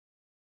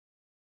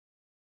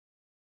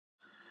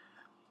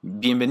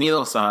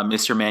Bienvenidos a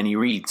Mr. Manny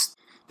Reads.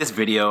 This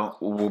video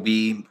will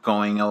be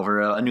going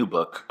over a new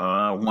book,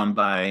 one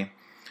by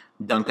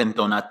Duncan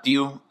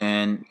Tonatiuh,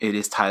 and it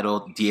is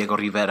titled Diego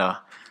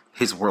Rivera,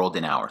 His World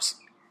in Ours.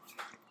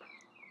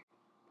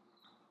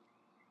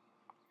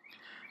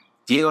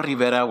 Diego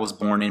Rivera was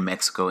born in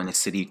Mexico in a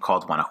city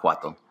called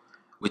Guanajuato,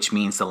 which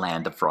means the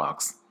land of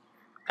frogs.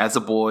 As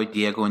a boy,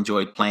 Diego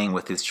enjoyed playing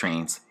with his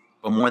trains,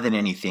 but more than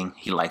anything,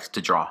 he liked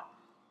to draw.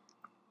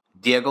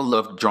 Diego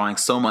loved drawing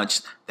so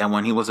much that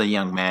when he was a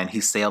young man, he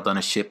sailed on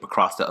a ship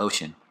across the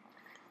ocean.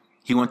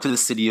 He went to the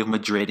city of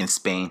Madrid in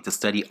Spain to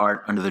study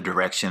art under the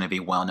direction of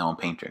a well-known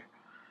painter.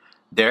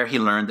 There he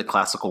learned the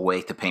classical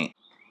way to paint,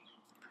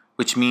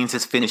 which means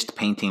his finished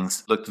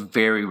paintings looked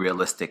very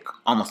realistic,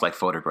 almost like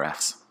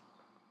photographs.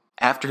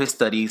 After his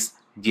studies,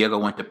 Diego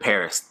went to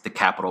Paris, the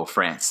capital of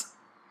France.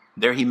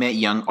 There he met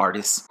young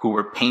artists who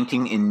were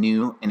painting in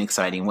new and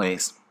exciting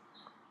ways.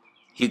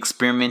 He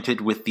experimented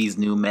with these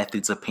new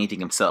methods of painting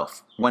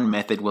himself. One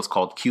method was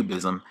called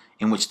cubism,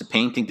 in which the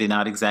painting did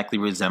not exactly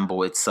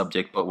resemble its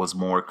subject but was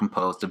more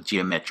composed of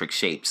geometric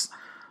shapes,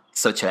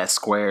 such as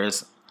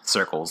squares,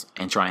 circles,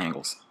 and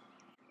triangles.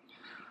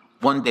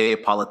 One day, a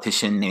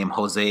politician named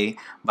Jose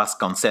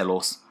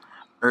Vasconcelos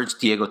urged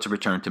Diego to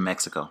return to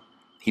Mexico.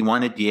 He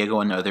wanted Diego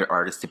and other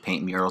artists to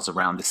paint murals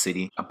around the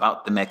city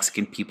about the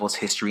Mexican people's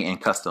history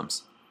and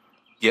customs.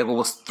 Diego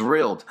was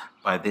thrilled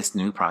by this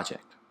new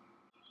project.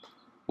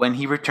 When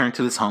he returned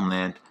to his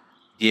homeland,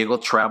 Diego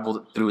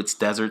traveled through its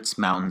deserts,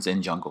 mountains,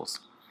 and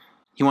jungles.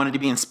 He wanted to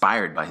be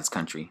inspired by his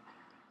country.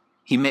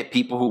 He met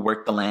people who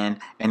worked the land,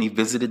 and he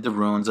visited the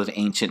ruins of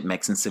ancient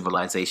Mexican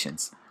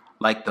civilizations,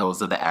 like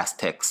those of the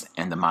Aztecs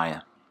and the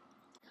Maya.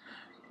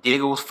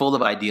 Diego was full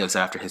of ideas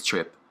after his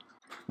trip.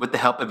 With the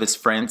help of his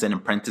friends and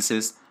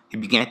apprentices, he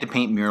began to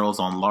paint murals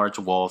on large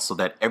walls so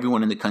that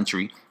everyone in the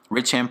country,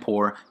 rich and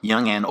poor,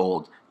 young and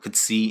old, could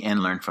see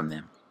and learn from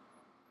them.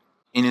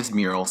 In his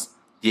murals,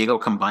 Diego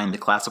combined the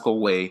classical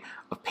way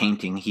of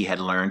painting he had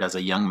learned as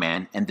a young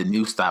man and the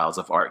new styles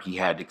of art he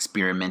had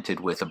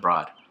experimented with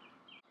abroad.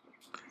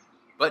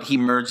 But he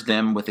merged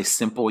them with a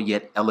simple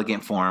yet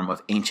elegant form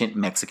of ancient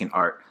Mexican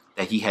art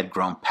that he had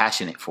grown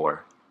passionate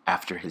for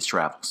after his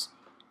travels.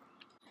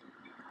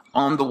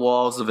 On the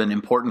walls of an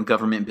important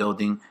government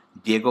building,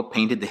 Diego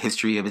painted the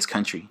history of his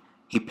country.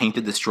 He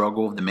painted the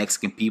struggle of the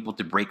Mexican people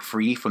to break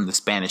free from the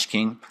Spanish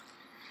king.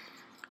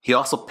 He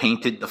also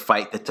painted the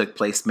fight that took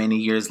place many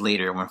years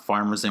later when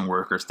farmers and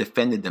workers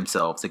defended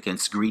themselves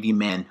against greedy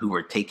men who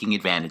were taking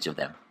advantage of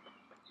them.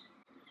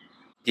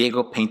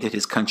 Diego painted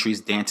his country's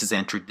dances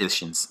and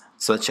traditions,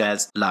 such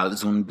as La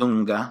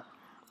Zundunga,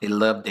 a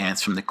love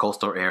dance from the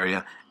coastal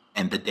area,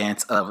 and the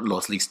dance of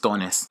Los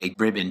Listones, a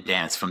ribbon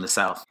dance from the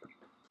south.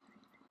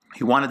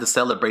 He wanted to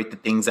celebrate the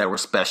things that were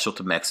special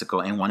to Mexico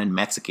and wanted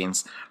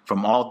Mexicans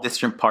from all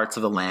different parts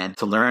of the land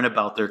to learn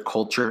about their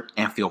culture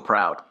and feel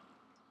proud.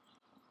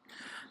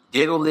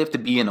 Diego lived to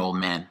be an old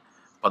man.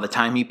 By the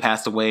time he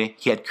passed away,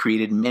 he had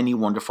created many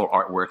wonderful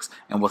artworks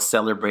and was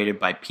celebrated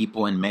by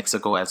people in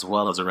Mexico as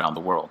well as around the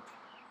world.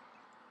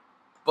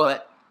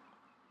 But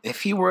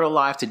if he were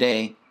alive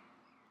today,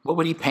 what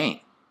would he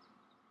paint?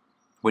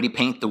 Would he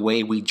paint the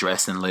way we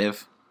dress and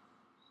live?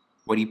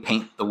 Would he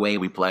paint the way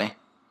we play?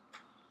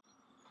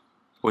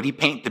 Would he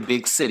paint the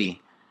big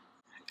city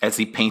as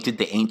he painted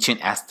the ancient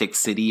Aztec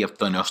city of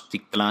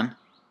Tenochtitlan?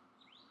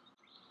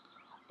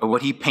 Or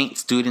would he paint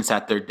students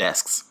at their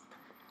desks,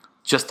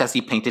 just as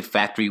he painted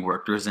factory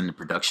workers in the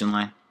production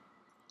line?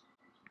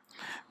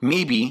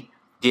 Maybe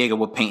Diego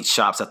would paint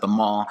shops at the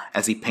mall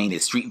as he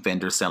painted street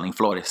vendors selling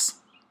flores.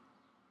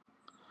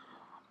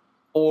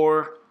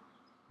 Or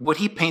would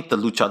he paint the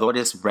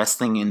luchadores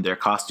wrestling in their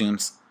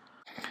costumes,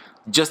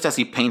 just as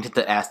he painted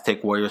the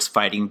Aztec warriors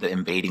fighting the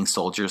invading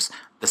soldiers,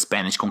 the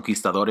Spanish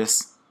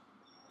conquistadores?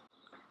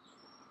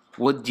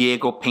 Would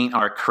Diego paint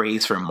our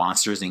craze for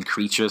monsters and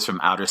creatures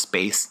from outer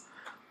space,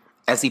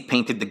 as he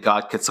painted the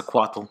god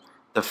Quetzalcoatl,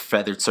 the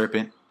feathered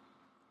serpent?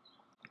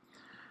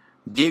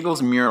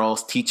 Diego's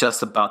murals teach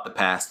us about the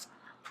past,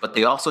 but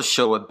they also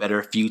show a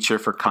better future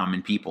for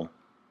common people.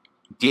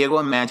 Diego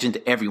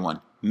imagined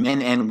everyone,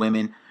 men and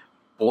women,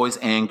 boys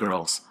and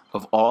girls,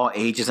 of all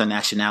ages and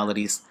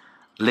nationalities,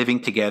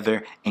 living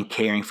together and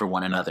caring for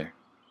one another.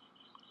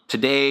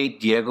 Today,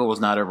 Diego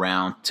was not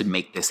around to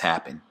make this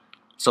happen,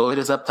 so it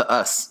is up to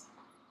us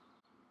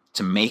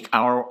to make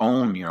our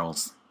own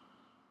murals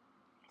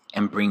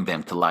and bring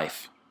them to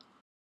life.